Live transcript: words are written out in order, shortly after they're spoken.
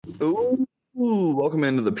Ooh, welcome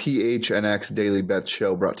into the PHNX Daily Bet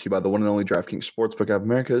Show, brought to you by the one and only DraftKings Sportsbook app,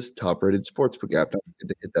 America's top-rated sportsbook app. Don't forget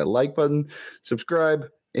to hit that like button, subscribe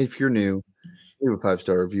if you're new, leave a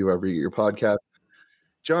 5-star review wherever you get your podcast.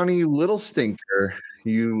 Johnny, you little stinker.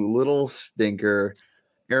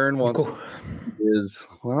 Aaron wants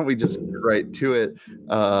why don't we just get right to it?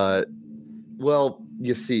 Well,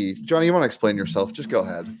 you see, Johnny, you want to explain yourself? Just go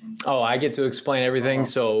ahead. Oh, I get to explain everything.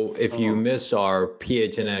 So if you missed our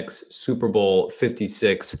PHNX Super Bowl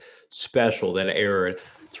 56 special that aired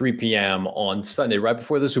 3 p.m. on Sunday, right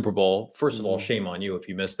before the Super Bowl, first of all, shame on you if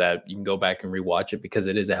you missed that. You can go back and rewatch it because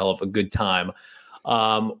it is a hell of a good time.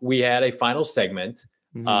 We had a final segment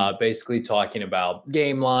basically talking about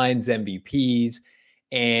game lines, MVPs,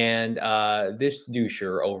 and this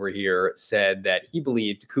doucher over here said that he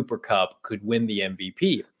believed Cooper Kupp could win the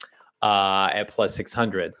MVP at plus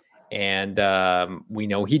 600. And we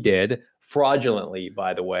know he did fraudulently,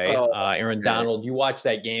 by the way. Aaron Donald, you watch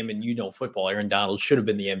that game and you know football. Aaron Donald should have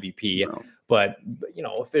been the MVP, but you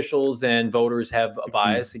know, officials and voters have a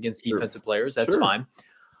bias against defensive players. That's fine.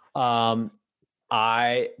 The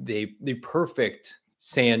perfect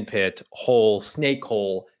sandpit hole, snake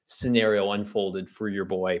hole scenario unfolded for your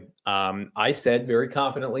boy. I said very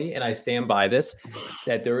confidently, and I stand by this,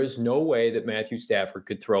 that there is no way that Matthew Stafford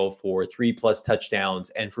could throw for 3+ touchdowns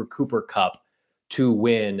and for Cooper Kupp to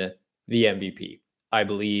win the MVP. I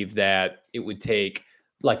believe that it would take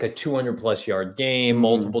like a 200+ yard game,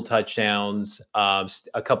 multiple touchdowns,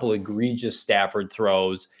 a couple egregious Stafford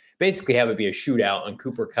throws, basically have it be a shootout and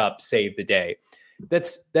Cooper Kupp save the day.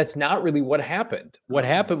 That's not really what happened. What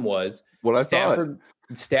happened was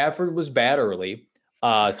Stafford was bad early,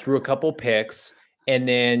 threw a couple picks, and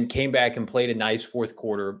then came back and played a nice fourth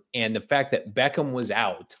quarter. And the fact that Beckham was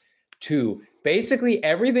out, too, basically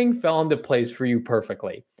everything fell into place for you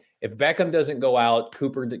perfectly. If Beckham doesn't go out,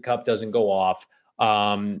 Cooper Kupp doesn't go off.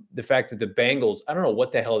 The fact that the Bengals, I don't know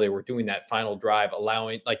what the hell they were doing that final drive,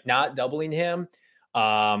 not doubling him.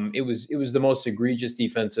 It was the most egregious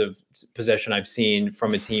defensive possession I've seen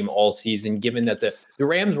from a team all season, given that the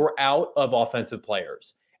Rams were out of offensive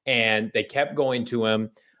players and they kept going to him.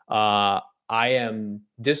 I am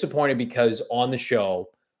disappointed because on the show,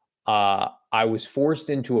 I was forced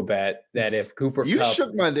into a bet that if Cooper Kupp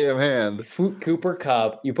shook my damn hand. Cooper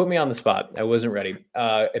Kupp, you put me on the spot. I wasn't ready.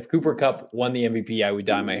 If Cooper Kupp won the MVP, I would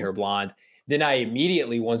dye my hair blonde. Then I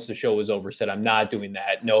immediately, once the show was over, said, I'm not doing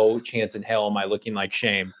that. No chance in hell am I looking like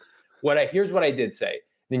Shane. Here's what I did say.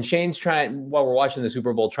 Then Shane's trying, while we're watching the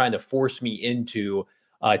Super Bowl, trying to force me into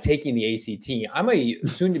taking the ACT. I'm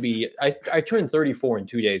I turned 34 in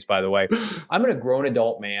 2 days, by the way. I'm a grown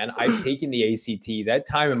adult man. I've taken the ACT. That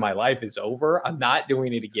time in my life is over. I'm not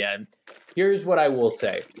doing it again. Here's what I will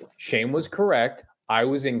say. Shane was correct. I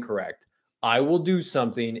was incorrect. I will do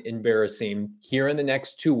something embarrassing here in the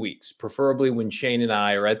next 2 weeks, preferably when Shane and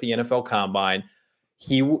I are at the NFL Combine.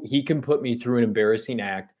 He can put me through an embarrassing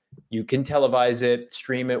act. You can televise it,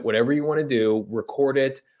 stream it, whatever you want to do, record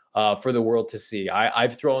it for the world to see.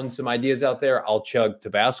 I've thrown some ideas out there. I'll chug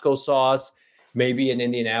Tabasco sauce. Maybe in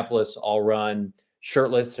Indianapolis, I'll run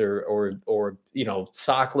shirtless or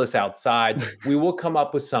sockless outside. We will come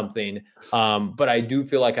up with something. But I do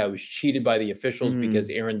feel like I was cheated by the officials because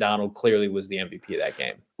Aaron Donald clearly was the MVP of that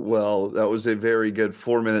game. Well, that was a very good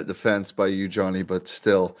 4-minute defense by you, Johnny, but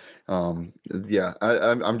still, I'm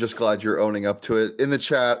just glad you're owning up to it. In the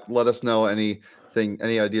chat, let us know any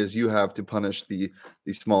ideas you have to punish the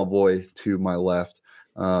small boy to my left.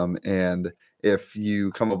 And if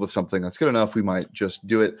you come up with something that's good enough, we might just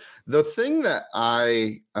do it. The thing that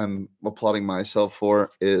I am applauding myself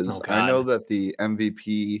for is I know that the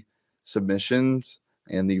MVP submissions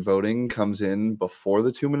and the voting comes in before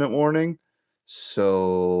the 2-minute warning.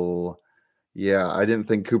 So, yeah, I didn't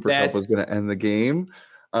think Cooper Kupp was going to end the game.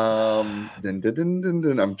 I'm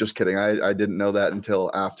just kidding. I didn't know that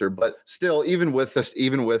until after. But still, even with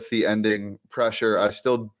the ending pressure, I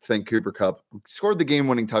still think Cooper Kupp scored the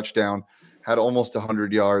game-winning touchdown. Had almost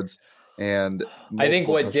 100 yards, and I think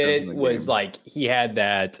what did it was like he had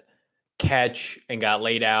that catch and got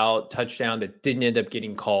laid out touchdown that didn't end up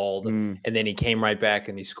getting called, and then he came right back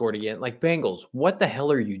and he scored again. Like, Bengals, what the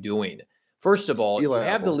hell are you doing? First of all, you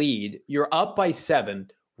have the lead, you're up by 7,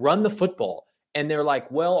 run the football, and they're like,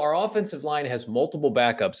 well, our offensive line has multiple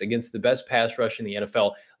backups against the best pass rush in the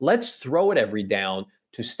NFL. Let's throw it every down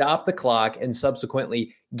to stop the clock and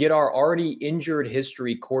subsequently get our already injured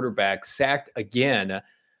history quarterback sacked again.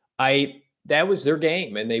 That was their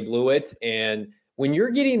game, and they blew it. And when you're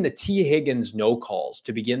getting the T. Higgins no calls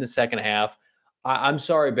to begin the second half, I'm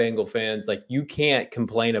sorry, Bengal fans. Like, you can't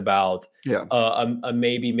complain about Yeah. a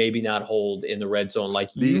maybe not hold in the red zone.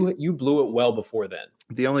 Like, The- you blew it well before then.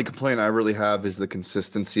 The only complaint I really have is the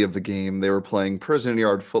consistency of the game. They were playing prison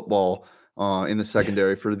yard football in the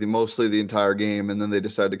secondary for mostly the entire game, and then they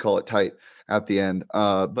decided to call it tight at the end.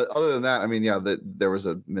 But other than that, I mean, yeah, there was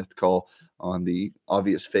a missed call on the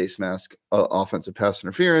obvious face mask, offensive pass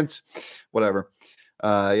interference, whatever.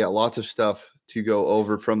 Yeah, lots of stuff to go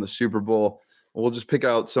over from the Super Bowl. We'll just pick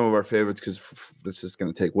out some of our favorites because this is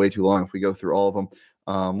going to take way too long if we go through all of them.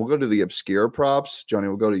 We'll go to the obscure props. Johnny,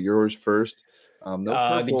 we'll go to yours first. The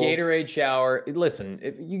Gatorade shower. Listen,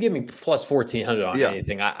 if you give me plus 1,400 on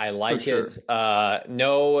anything, I like it.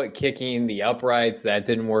 No kicking the uprights. That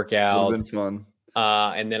didn't work out. Would have been fun.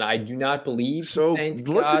 And then I do not believe. So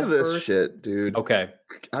listen to this shit, dude. Okay.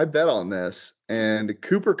 I bet on this, and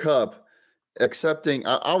Cooper Kupp accepting.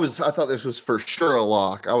 I thought this was for sure a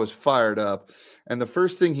lock. I was fired up, and the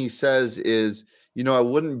first thing he says is, I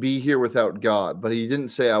wouldn't be here without God, but he didn't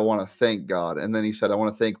say I want to thank God. And then he said I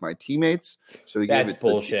want to thank my teammates. So that's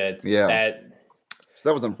bullshit. So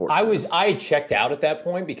that was unfortunate. I checked out at that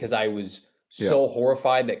point because I was so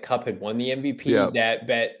horrified that Kupp had won the MVP. Yeah. That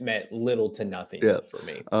bet meant little to nothing for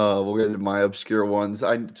me. We'll get into my obscure ones.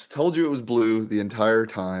 I told you it was blue the entire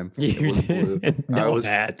time. You didn't know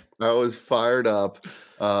that. I was fired up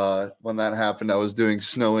when that happened. I was doing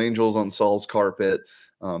snow angels on Saul's carpet.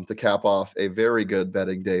 To cap off a very good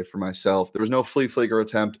betting day for myself. There was no flea flicker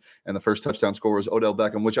attempt, and the first touchdown score was Odell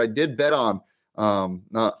Beckham, which I did bet on,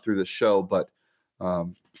 not through the show, but I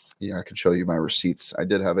could show you my receipts. I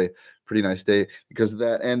did have a pretty nice day because of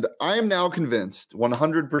that, and I am now convinced,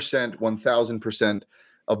 100%, 1,000%,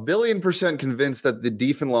 1,000,000,000% convinced that the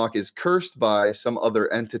Diefenlock is cursed by some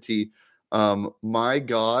other entity. My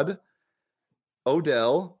God,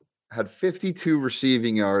 Odell had 52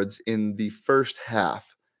 receiving yards in the first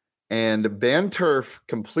half. And Banturf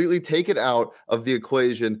completely take it out of the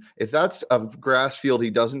equation. If that's a grass field, he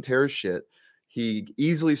doesn't tear his shit. He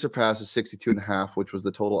easily surpasses 62.5, which was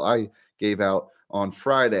the total I gave out on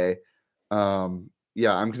Friday. I'm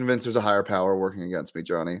convinced there's a higher power working against me,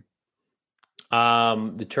 Johnny.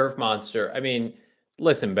 The turf monster. I mean,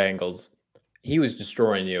 listen, Bengals, he was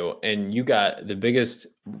destroying you, and you got the biggest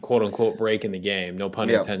quote unquote break in the game, no pun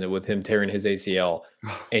intended, with him tearing his ACL,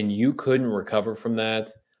 and you couldn't recover from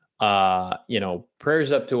that.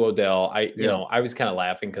 Prayers up to Odell. I was kind of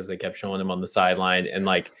laughing because they kept showing him on the sideline, and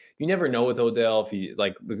like, you never know with Odell if he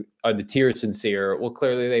are the tears sincere. Well,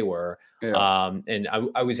 clearly they were. And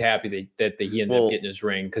I was happy that he ended up getting his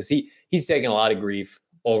ring, because he's taken a lot of grief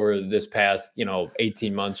over this past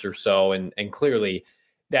 18 months or so, and clearly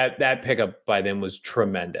that pickup by them was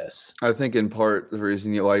tremendous. I think in part the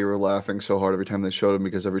reason why you were laughing so hard every time they showed him,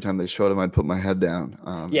 because every time they showed him, I'd put my head down.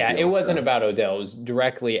 It wasn't about Odell. It was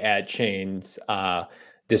directly at Shane's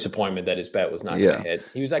disappointment that his bet was not going to hit.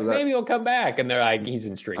 He was like, maybe he'll come back. And they're like, he's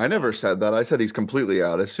in street. I never said that. I said he's completely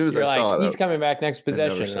out. As soon as I saw it, he's coming back next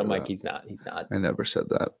possession. And I'm like, he's not. I never said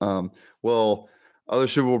that. Other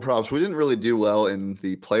Super Bowl props, we didn't really do well in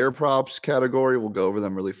the player props category. We'll go over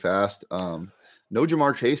them really fast. No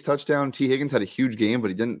Jamar Chase touchdown. T. Higgins had a huge game, but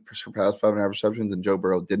he didn't surpass 5.5 receptions, and Joe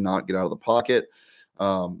Burrow did not get out of the pocket.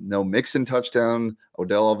 No Mixon touchdown.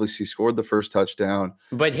 Odell obviously scored the first touchdown.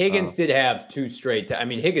 But Higgins did have two straight.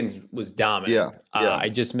 Higgins was dominant. I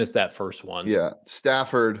just missed that first one. Yeah.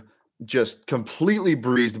 Stafford just completely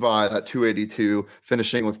breezed by that 282,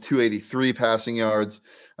 finishing with 283 passing yards.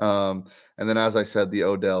 And then, as I said, the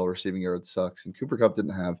Odell receiving yard sucks, and Cooper Kupp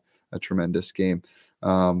didn't have a tremendous game.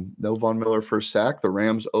 No Von Miller first sack. The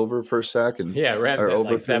Rams over first sack, and Rams had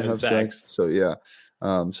over like 7 sacks. So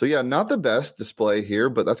not the best display here,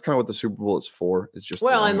 but that's kind of what the Super Bowl is for. It's just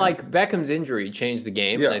Beckham's injury changed the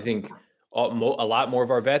game, and I think a lot more of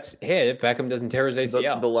our bets hit if Beckham doesn't tear his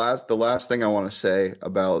ACL. The last thing I want to say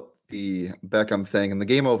about the Beckham thing and the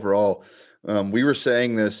game overall, we were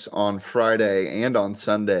saying this on Friday and on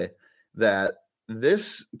Sunday that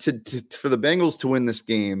this for the Bengals to win this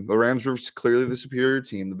game, the Rams were clearly the superior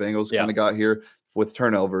team. The Bengals kind of got here with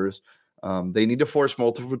turnovers. They need to force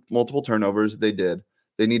multiple turnovers. They did.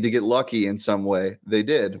 They need to get lucky in some way. They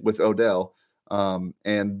did with Odell.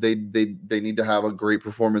 And they need to have a great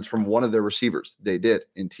performance from one of their receivers. They did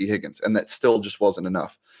in T. Higgins, and that still just wasn't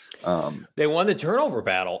enough. They won the turnover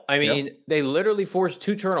battle. They literally forced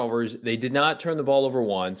 2 turnovers. They did not turn the ball over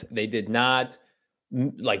once. They did not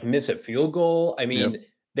miss a field goal.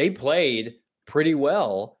 They played pretty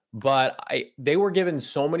well, but they were given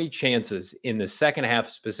so many chances in the second half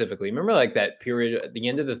specifically. Remember that period at the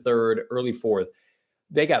end of the third, early fourth,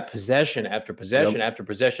 they got possession after possession after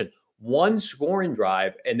possession, one scoring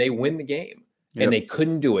drive, and they win the game. and they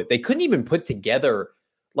couldn't do it. They couldn't even put together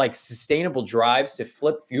like sustainable drives to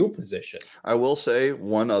flip field position. I will say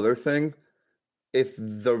one other thing. If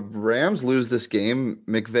the Rams lose this game,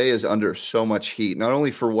 McVay is under so much heat, not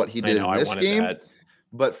only for what he did in this game,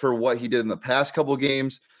 but for what he did in the past couple of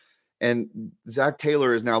games. And Zach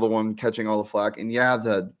Taylor is now the one catching all the flack. And yeah,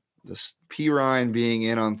 the Pirine being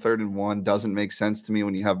in on 3rd and 1 doesn't make sense to me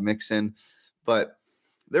when you have Mixon, but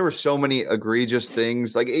there were so many egregious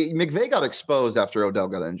things. Like McVay got exposed after Odell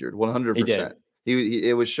got injured, 100%.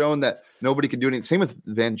 It was shown that nobody could do anything. Same with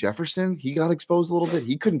Van Jefferson. He got exposed a little bit.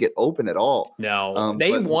 He couldn't get open at all. No,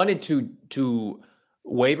 they wanted to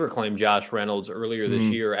waiver claim Josh Reynolds earlier this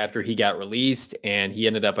year after he got released, and he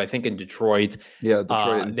ended up, I think, in Detroit. Yeah,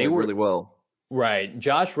 Detroit. They were really well. Right.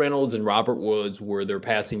 Josh Reynolds and Robert Woods were their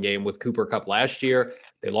passing game with Cooper Kupp last year.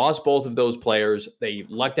 They lost both of those players. They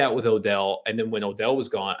lucked out with Odell. And then when Odell was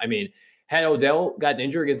gone, I mean, had Odell gotten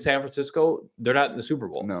injured against San Francisco, they're not in the Super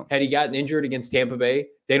Bowl. No. Had he gotten injured against Tampa Bay,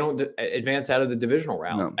 they don't advance out of the divisional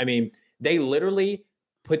round. No. I mean, they literally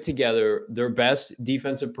put together their best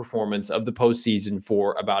defensive performance of the postseason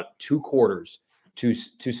for about 2 quarters to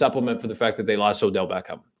supplement for the fact that they lost Odell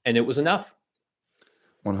Beckham. And it was enough.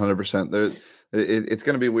 100%. It's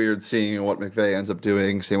going to be weird seeing what McVay ends up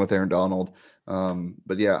doing. Same with Aaron Donald.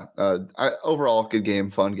 But yeah, overall, good game,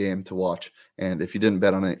 fun game to watch. And if you didn't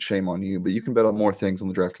bet on it, shame on you. But you can bet on more things on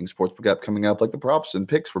the DraftKings Sportsbook app coming up, like the props and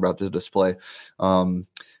picks we're about to display.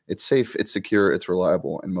 It's safe, it's secure, it's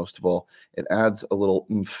reliable, and most of all, it adds a little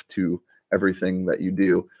oomph to everything that you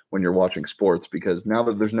do when you're watching sports. Because now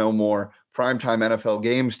that there's no more primetime NFL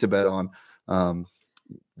games to bet on,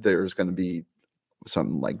 there's going to be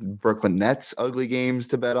some like Brooklyn Nets ugly games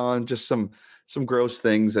to bet on, just some gross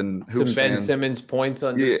things, and some Ben Simmons points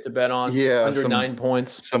under to bet on. Yeah, under 9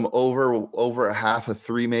 points. Some over a half a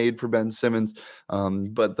 3 made for Ben Simmons.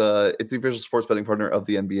 But it's the official sports betting partner of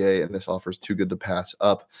the NBA, and this offer is too good to pass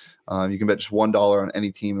up. You can bet just $1 on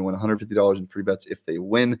any team and win $150 in free bets if they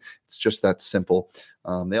win. It's just that simple.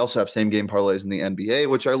 They also have same game parlays in the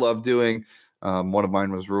NBA, which I love doing. One of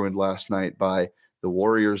mine was ruined last night by the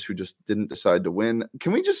Warriors, who just didn't decide to win.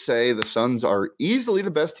 Can we just say the Suns are easily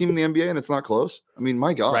the best team in the NBA, and it's not close? I mean,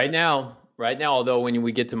 my God. Right now, although when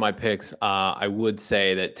we get to my picks, I would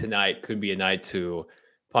say that tonight could be a night to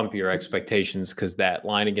pump your expectations, because that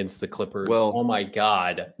line against the Clippers, oh my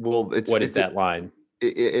God. Well, what is that line?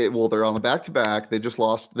 Well, they're on the back-to-back. They just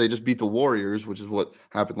lost. They just beat the Warriors, which is what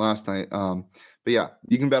happened last night. But yeah,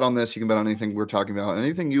 you can bet on this. You can bet on anything we're talking about,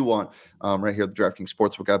 anything you want, right here at the DraftKings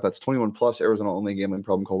Sportsbook app. That's 21 plus, Arizona only. Gambling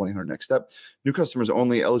problem? Call 1-800-NEXT-STEP. New customers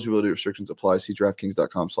only. Eligibility restrictions apply. See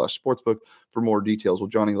DraftKings.com/sportsbook for more details. Well,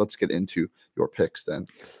 Johnny, let's get into your picks then.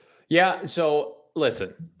 Yeah. So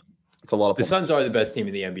listen, it's a lot of points. The Suns are the best team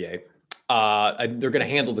in the NBA. They're going to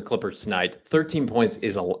handle the Clippers tonight. 13 points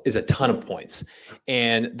is a ton of points,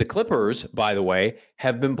 and the Clippers, by the way,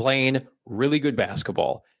 have been playing really good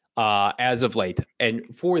basketball as of late. And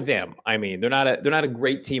for them, I mean, they're not a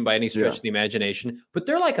great team by any stretch of the imagination, but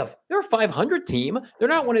they're a 500 team. They're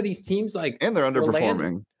not one of these teams like, and they're underperforming.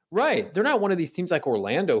 Orlando. Right. They're not one of these teams like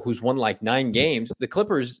Orlando, who's won like 9 games. The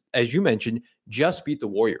Clippers, as you mentioned, just beat the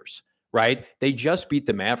Warriors, right? They just beat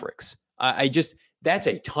the Mavericks. That's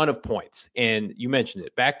a ton of points. And you mentioned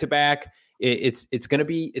it, back to back. It's going to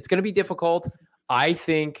be difficult. I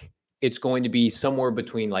think it's going to be somewhere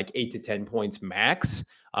between like 8 to 10 points max.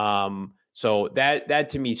 So that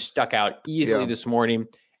to me stuck out easily this morning.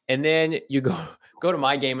 And then you go to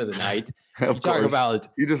my game of the night. Talk about,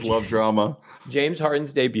 you just love drama. James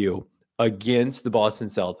Harden's debut against the Boston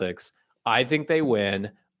Celtics. I think they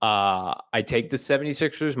win. I take the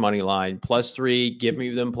 76ers money line +3, give me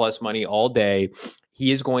them plus money all day.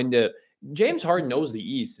 James Harden knows the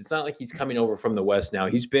East. It's not like he's coming over from the West now.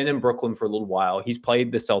 He's been in Brooklyn for a little while. He's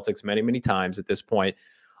played the Celtics many, many times at this point.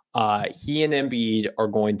 He and Embiid are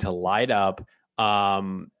going to light up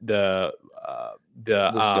the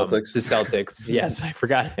Celtics. Yes, I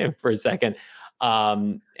forgot him for a second.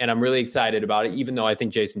 And I'm really excited about it, even though I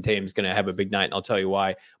think Jason Tatum's going to have a big night, and I'll tell you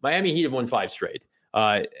why. Miami Heat have won 5 straight.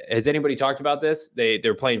 Has anybody talked about this?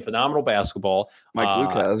 They're playing phenomenal basketball. Mike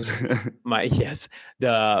Luke has.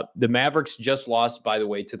 The Mavericks just lost, by the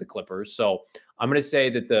way, to the Clippers. So I'm going to say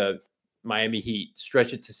that the Miami Heat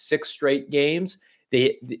stretch it to 6 straight games.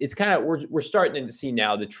 It's kind of, we're starting to see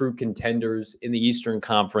now the true contenders in the Eastern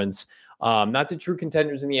Conference. Not the true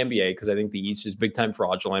contenders in the NBA, because I think the East is big time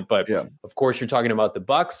fraudulent. But of course, you're talking about the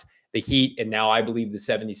Bucks, the Heat, and now I believe the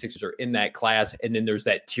 76ers are in that class. And then there's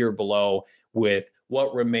that tier below with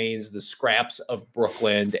what remains the scraps of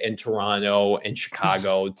Brooklyn and Toronto and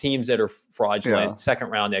Chicago, teams that are fraudulent, second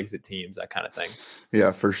round exit teams, that kind of thing.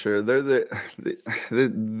 Yeah, for sure.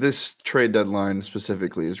 This trade deadline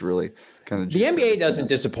specifically is really kind of the NBA doesn't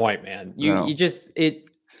disappoint, man.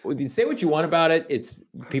 You say what you want about it.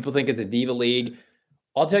 People think it's a diva league.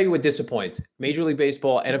 I'll tell you what disappoints. Major League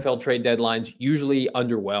Baseball, NFL trade deadlines usually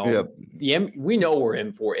underwhelm. Yep. We know we're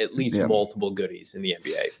in for at least multiple goodies in the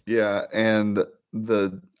NBA. Yeah, and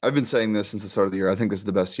I've been saying this since the start of the year. I think this is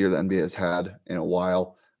the best year the NBA has had in a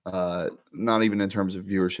while. Not even in terms of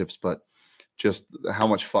viewerships, but just how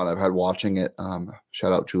much fun I've had watching it.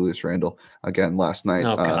 Shout out Julius Randle again last night.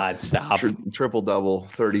 Oh God, stop! Triple double,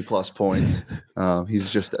 30+ points. He's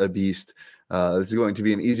just a beast. This is going to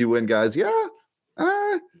be an easy win, guys. Yeah.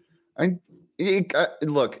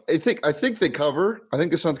 Look, I think they cover. I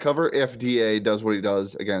think the Suns cover if DA does what he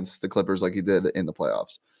does against the Clippers like he did in the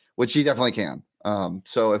playoffs, which he definitely can.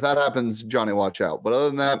 So if that happens, Johnny, watch out. But other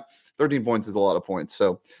than that, 13 points is a lot of points.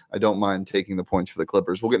 So I don't mind taking the points for the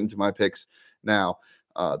Clippers. We'll get into my picks now.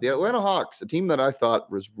 The Atlanta Hawks, a team that I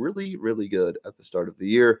thought was really, really good at the start of the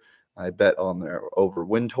year. I bet on their over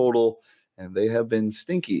win total, and they have been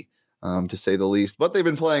stinky. To say the least, but they've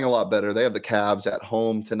been playing a lot better. They have the Cavs at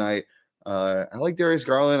home tonight. I like Darius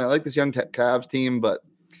Garland. I like this young Cavs team, but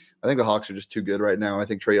I think the Hawks are just too good right now. I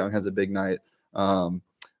think Trae Young has a big night.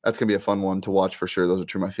 That's going to be a fun one to watch for sure. Those are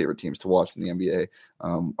two of my favorite teams to watch in the NBA.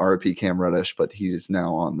 RIP Cam Reddish, but he is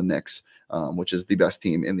now on the Knicks, which is the best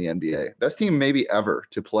team in the NBA. Best team maybe ever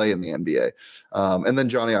to play in the NBA. And then,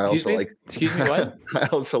 Johnny, Excuse me, what? I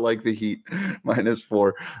also like the Heat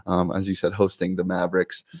 -4, as you said, hosting the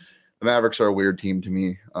Mavericks. The Mavericks are a weird team to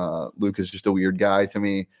me. Luke is just a weird guy to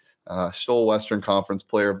me. Stole Western Conference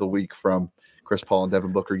Player of the Week from Chris Paul and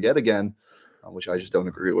Devin Booker yet again, which I just don't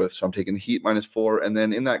agree with. So I'm taking the Heat -4. And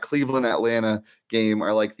then in that Cleveland-Atlanta game,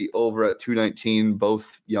 I like the over at 219.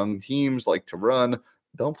 Both young teams like to run,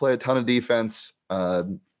 don't play a ton of defense,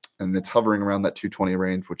 and it's hovering around that 220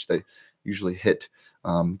 range, which they usually hit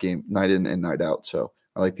game night in and night out. So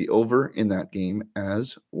I like the over in that game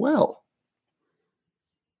as well.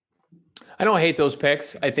 I don't hate those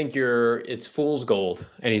picks. I think it's fool's gold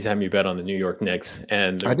anytime you bet on the New York Knicks.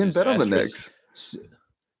 And I didn't bet on the Knicks.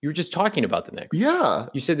 You were just talking about the Knicks. Yeah.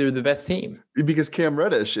 You said they're the best team. Because Cam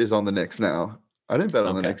Reddish is on the Knicks now. I didn't bet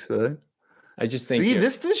on the Knicks today. I just think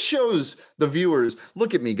this shows the viewers.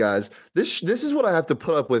 Look at me, guys. This is what I have to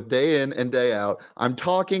put up with day in and day out. I'm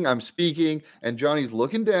talking, I'm speaking, and Johnny's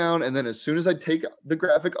looking down. And then as soon as I take the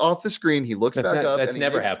graphic off the screen, he looks back up and he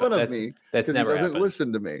makes fun of me because he doesn't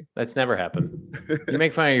listen to me. That's never happened. You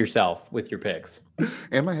make fun of yourself with your picks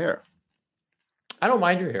and my hair. I don't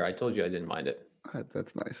mind your hair. I told you I didn't mind it.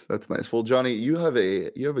 That's nice. That's nice. Well, Johnny, you have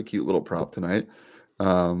a cute little prop tonight.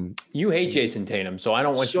 You hate Jason Tatum, so I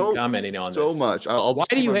don't want you commenting on this so much. Why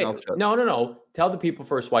do you hate? No. Tell the people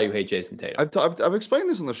first why you hate Jason Tatum. I've explained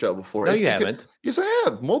this on the show before. No, you haven't. Yes, I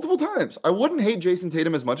have multiple times. I wouldn't hate Jason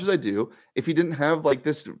Tatum as much as I do if he didn't have like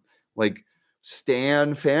this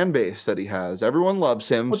stan fan base that he has. Everyone loves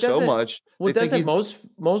him so much. Well, doesn't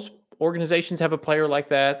most organizations have a player like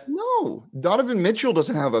that? No, Donovan Mitchell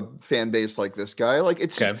doesn't have a fan base like this guy. Like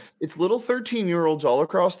it's little 13-year-olds all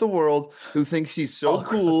across the world who thinks he's so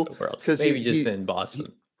cool because maybe just in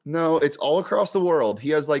Boston. No, it's all across the world. He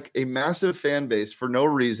has like a massive fan base for no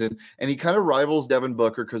reason, and he kind of rivals Devin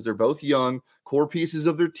Booker because they're both young. Core pieces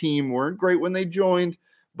of their team weren't great when they joined,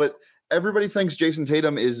 but everybody thinks Jason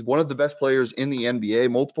Tatum is one of the best players in the NBA.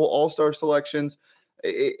 Multiple All-Star selections.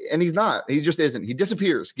 And he's not. He just isn't. He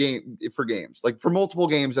disappears for games, like for multiple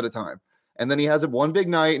games at a time. And then he has one big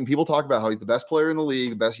night, and people talk about how he's the best player in the league,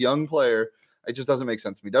 the best young player. It just doesn't make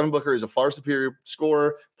sense to me. Devin Booker is a far superior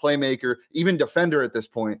scorer, playmaker, even defender at this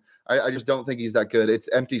point. I just don't think he's that good. It's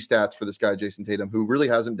empty stats for this guy, Jason Tatum, who really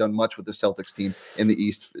hasn't done much with the Celtics team in the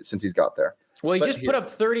East since he's got there. Well, he just put up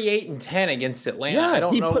 38 and 10 against Atlanta. Yeah, I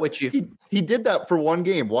don't know what you. He did that for one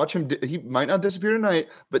game. Watch him. He might not disappear tonight,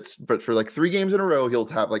 but for like 3 games in a row, he'll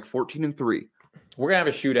have like 14 and 3. We're gonna have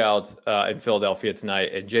a shootout in Philadelphia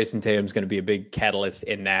tonight, and Jason Tatum's going to be a big catalyst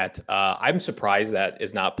in that. I'm surprised that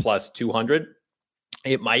is not plus 200.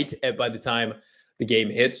 It might by the time the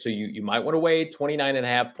game hits, so you might want to wait.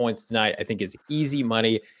 29.5 points tonight, I think, is easy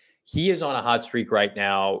money. He is on a hot streak right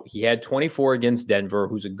now. He had 24 against Denver,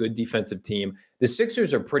 who's a good defensive team. The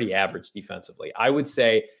Sixers are pretty average defensively. I would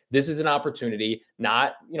say this is an opportunity.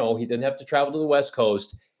 Not, he doesn't have to travel to the West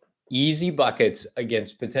Coast. Easy buckets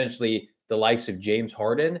against potentially the likes of James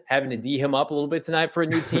Harden, having to D him up a little bit tonight for a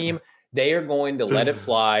new team. They are going to let it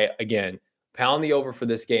fly. Again, pound the over for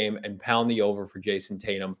this game and pound the over for Jason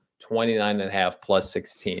Tatum. 29.5 plus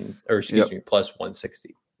 16, or excuse me, plus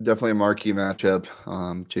 160. Definitely a marquee matchup.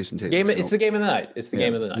 Jason Tatum. It's the game of the night. It's the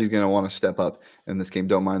game of the night. He's going to want to step up in this game.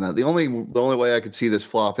 Don't mind that. The only way I could see this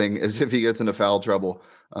flopping is if he gets into foul trouble,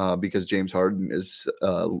 because James Harden is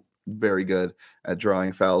very good at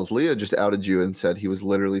drawing fouls. Leah just outed you and said he was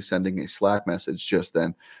literally sending a Slack message just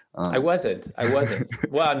then. I wasn't.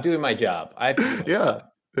 Well, I'm doing my job. Yeah.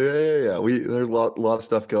 There's a lot of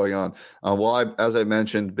stuff going on. As I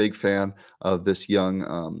mentioned, big fan of this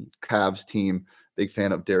young Cavs team. Big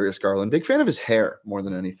fan of Darius Garland. Big fan of his hair more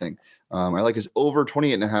than anything. I like his over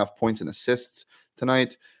 28.5 points and assists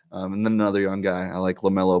tonight. And then another young guy. I like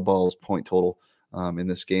LaMelo Ball's point total in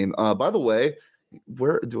this game. By the way,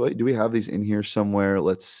 where do we have these in here somewhere?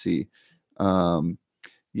 Let's see. This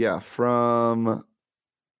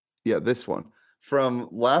one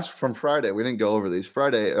from Friday. We didn't go over these.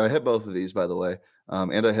 Friday, I hit both of these, by the way.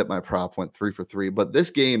 And I hit my prop, went 3 for 3. But this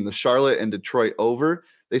game, the Charlotte and Detroit over,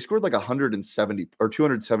 they scored like 170 or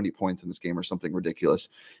 270 points in this game or something ridiculous.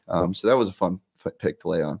 So that was a fun pick to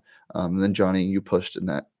lay on. And then Johnny, you pushed in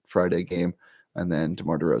that Friday game, and then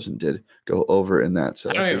DeMar DeRozan did go over in that. So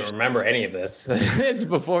I don't even remember any of this. It's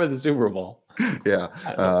before the Super Bowl. Yeah,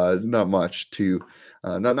 not much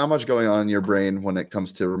going on in your brain when it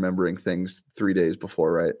comes to remembering things 3 days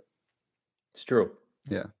before, right? It's true.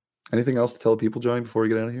 Yeah. Anything else to tell people, Johnny, before we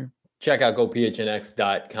get out of here? Check out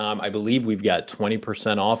gophnx.com. I believe we've got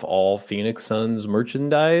 20% off all Phoenix Suns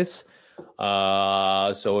merchandise.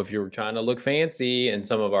 So if you're trying to look fancy, and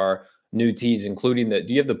some of our new tees, including do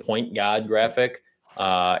you have the Point God graphic?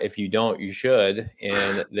 If you don't, you should.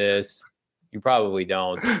 And this, you probably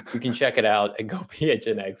don't. You can check it out at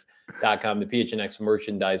gophnx.com, the PHNX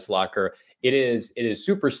merchandise locker. It is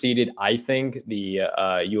superseded, I think, the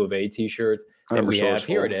U of A t-shirt that we have.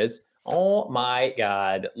 Here it is. Oh my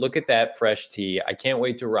God. Look at that fresh tee. I can't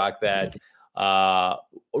wait to rock that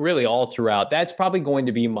really all throughout. That's probably going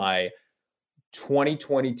to be my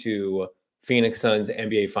 2022 Phoenix Suns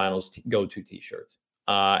NBA Finals go-to t-shirts.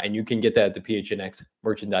 And you can get that at the PHNX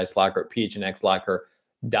merchandise locker at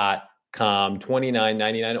phnxlocker.com,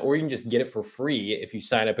 $29.99, or you can just get it for free if you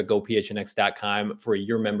sign up at gophnx.com for a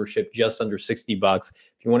year membership, just under $60.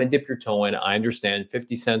 If you want to dip your toe in, I understand,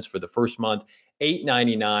 50 cents for the first month,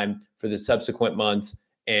 $8.99 for the subsequent months,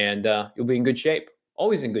 and you'll be in good shape.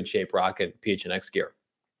 Always in good shape, rocking PHNX gear.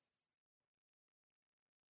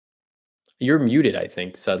 You're muted, I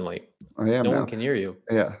think, suddenly. I am. No one can hear you.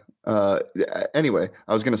 Yeah. Anyway,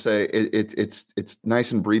 I was going to say it's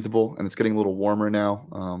nice and breathable, and it's getting a little warmer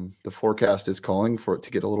now. The forecast is calling for it to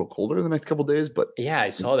get a little colder in the next couple of days, but yeah, I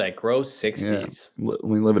saw that gross 60s. Yeah,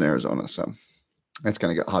 we live in Arizona, so it's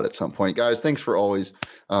going to get hot at some point. Guys, thanks for always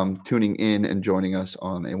tuning in and joining us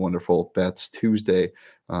on a wonderful Bets Tuesday.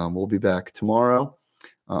 We'll be back tomorrow.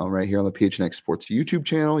 Right here on the PHNX Sports YouTube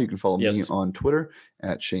channel. You can follow me on Twitter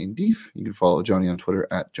at Shane Deef. You can follow Johnny on Twitter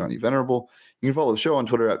at Johnny Venerable. You can follow the show on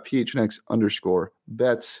Twitter at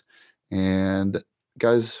PHNX_bets. And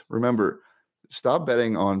guys, remember, stop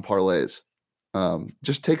betting on parlays.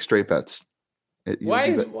 Just take straight bets. What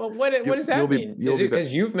does that mean? Is it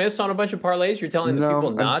because you've missed on a bunch of parlays? You're telling the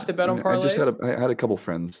people not to bet on parlays? I had a couple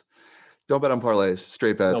friends. Don't bet on parlays.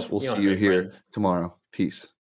 Straight bets. We'll see you here tomorrow. Peace.